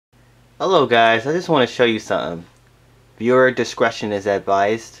Hello guys, I just want to show you something. Viewer discretion is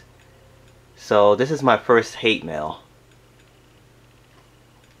advised. So this is my first hate mail.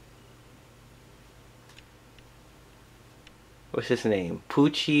 What's his name?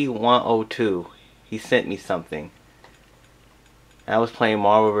 Poochie102. He sent me something. I was playing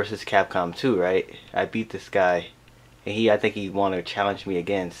Marvel vs. Capcom 2, right? I beat this guy. And I think he wanted to challenge me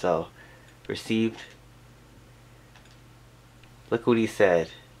again, so received. Look what he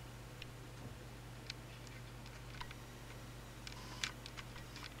said.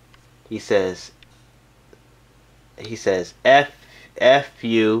 He says F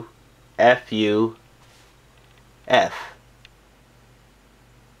U F U F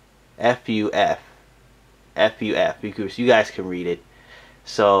F U F F U F, because you guys can read it.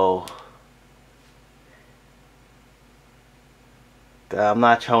 So I'm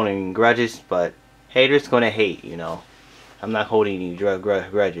not holding grudges, but haters gonna hate, you know. I'm not holding any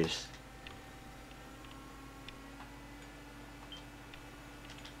grudges.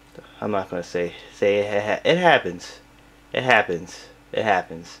 I'm not gonna say it happens. It happens. It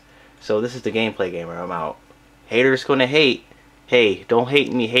happens. So this is the gameplay gamer. I'm out. Haters gonna hate. Hey, don't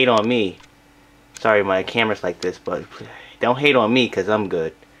hate me. Hate on me. Sorry, my camera's like this, but don't hate on me, cause I'm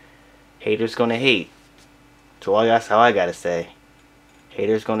good. Haters gonna hate. So that's how I gotta say.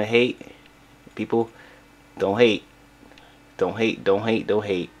 Haters gonna hate. People, don't hate. Don't hate. Don't hate. Don't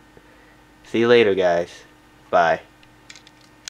hate. See you later, guys. Bye.